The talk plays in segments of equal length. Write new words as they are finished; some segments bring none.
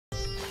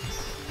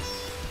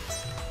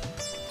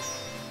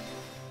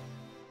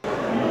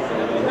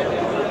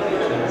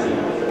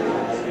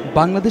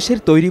বাংলাদেশের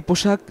তৈরি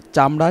পোশাক,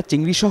 চামড়া,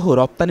 চিংড়িসহ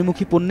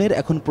রপ্তানিমুখী পণ্যের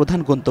এখন প্রধান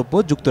গন্তব্য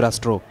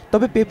যুক্তরাষ্ট্র।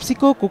 তবে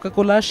PepsiCo,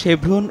 Coca Cola,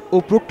 Chevron O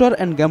Procter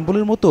and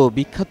গ্যাম্বলের মতো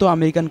বিখ্যাত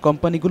আমেরিকান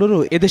কোম্পানিগুলোরও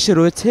এদেশে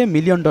রয়েছে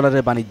মিলিয়ন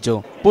ডলারের বাণিজ্য।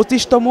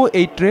 25তম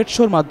এই ট্রেড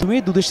শোর মাধ্যমে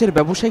দুদেশের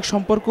ব্যবসায়িক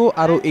সম্পর্ক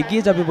আরও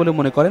এগিয়ে যাবে বলে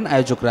মনে করেন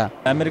আয়োজকরা।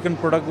 আমেরিকান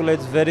প্রোডাক্টগুলো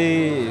is very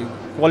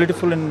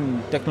qualityful in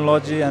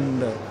technology and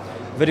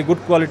very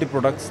good quality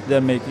products they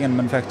are making and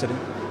manufacturing.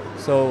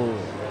 So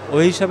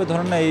ওই হিসাবে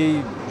ধরেন না এই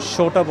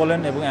শোটা বলেন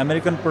এবং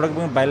আমেরিকান প্রোডাক্ট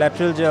এবং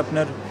বাইল্যাটারাল যে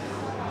আপনার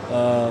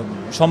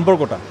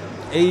সম্পর্কটা,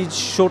 এই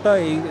শোটা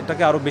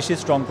এটাকে আরও বেশি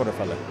স্ট্রং করে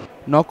ফেলে।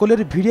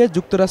 নকলের ভিড়ে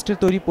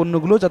যুক্তরাষ্ট্রের তৈরি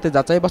পণ্যগুলো যাতে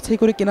যাচাই বাছাই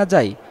করে কেনা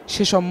যায়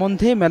সে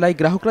সম্বন্ধে মেলায়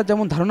গ্রাহকরা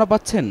যেমন ধারণা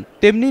পাচ্ছেন,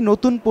 তেমনি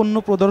নতুন পণ্য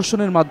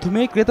প্রদর্শনের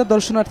মাধ্যমে ক্রেতা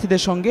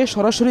দর্শনার্থীদের সঙ্গে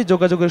সরাসরি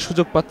যোগাযোগের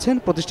সুযোগ পাচ্ছেন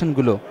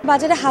প্রতিষ্ঠানগুলো।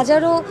 বাজারে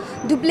হাজারো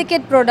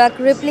ডুপ্লিকেট প্রোডাক্ট,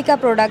 রেপ্লিকা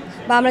প্রোডাক্ট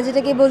বা আমরা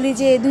যেটাকে বলি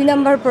যে 2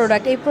 নাম্বার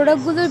প্রোডাক্ট, এই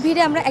প্রোডাক্টগুলোর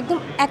ভিড়ে আমরা একদম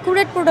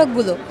অ্যাকুরেট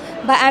প্রোডাক্টগুলো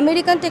বা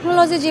আমেরিকান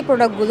টেকনোলজির যে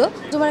প্রোডাক্টগুলো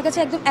তোমার কাছে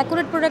একদম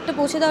অ্যাকুরেট প্রোডাক্টটা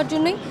পৌঁছে দেওয়ার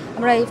জন্যই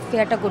আমরা এই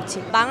ফেয়ারটা করছি।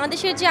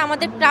 বাংলাদেশের যে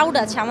আমাদের ক্রাউড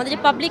আছে, আমাদের যে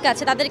পাবলিক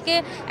আছে, তাদেরকে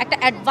একটা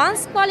অ্যাডভান্স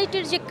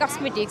কোয়ালিটির যে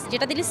কসমেটিক্স,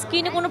 যেটা দিলে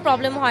স্কিনে কোনো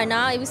প্রবলেম হয় না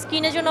এবং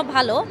স্কিনের জন্য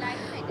ভালো,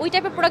 ওই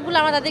টাইপের প্রোডাক্টগুলো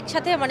আমরা তাদের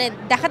সাথে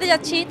দেখাতে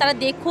যাচ্ছি। তারা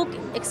দেখুক,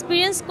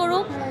 এক্সপিরিয়েন্স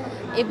করুক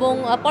এবং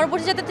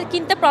পরবর্তী যাতে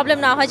কিনতে প্রবলেম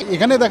না হয়।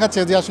 এখানে দেখাচ্ছে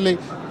যে আসলে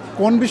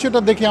কোন বিষয়টা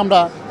দেখে আমরা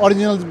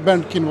অরিজিনাল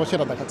ব্র্যান্ড কিনবো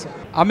সেটা দেখাচ্ছে।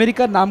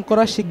 আমেরিকার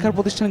নামকরা শিক্ষা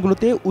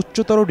প্রতিষ্ঠানগুলোতে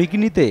উচ্চতর ডিগ্রি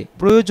নিতে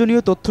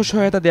প্রয়োজনীয় তথ্য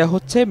সহায়তা দেওয়া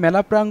হচ্ছে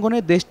মেলা প্রাঙ্গণে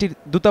দেশটির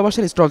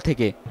দূতাবাসের স্টল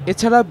থেকে।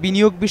 এছাড়া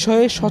বিনিয়োগ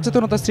বিষয়ে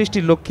সচেতনতা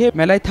সৃষ্টির লক্ষ্যে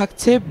মেলায়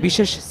থাকছে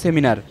বিশেষ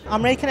সেমিনার।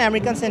 আমরা এখানে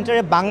আমেরিকান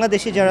সেন্টারে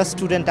বাংলাদেশি যারা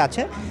স্টুডেন্ট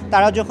আছে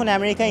তারা যখন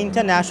আমেরিকা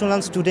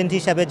ইন্টারন্যাশনাল স্টুডেন্ট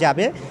হিসাবে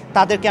যাবে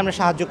তাদেরকে আমরা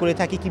সাহায্য করে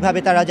থাকি কিভাবে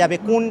তারা যাবে,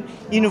 কোন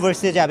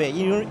ইউনিভার্সিটি যাবে।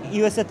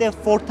 ইউএসএতে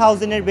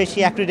 4000-এর বেশি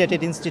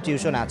অ্যাক্রিডেটেড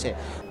ইনস্টিটিউশন আছে।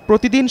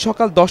 প্রতিদিন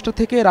সকাল 10টা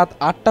থেকে রাত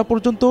 8টা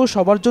পর্যন্ত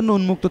সবার জন্য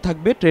উন্মুক্ত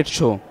থাকবে ট্রেড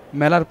শো।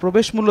 মেলার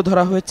প্রবেশ মূল্য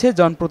ধরা হয়েছে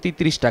জনপ্রতি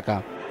 30 টাকা।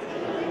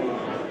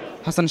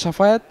 হাসান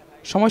সাফায়াত,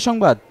 সময়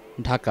সংবাদ,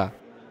 ঢাকা।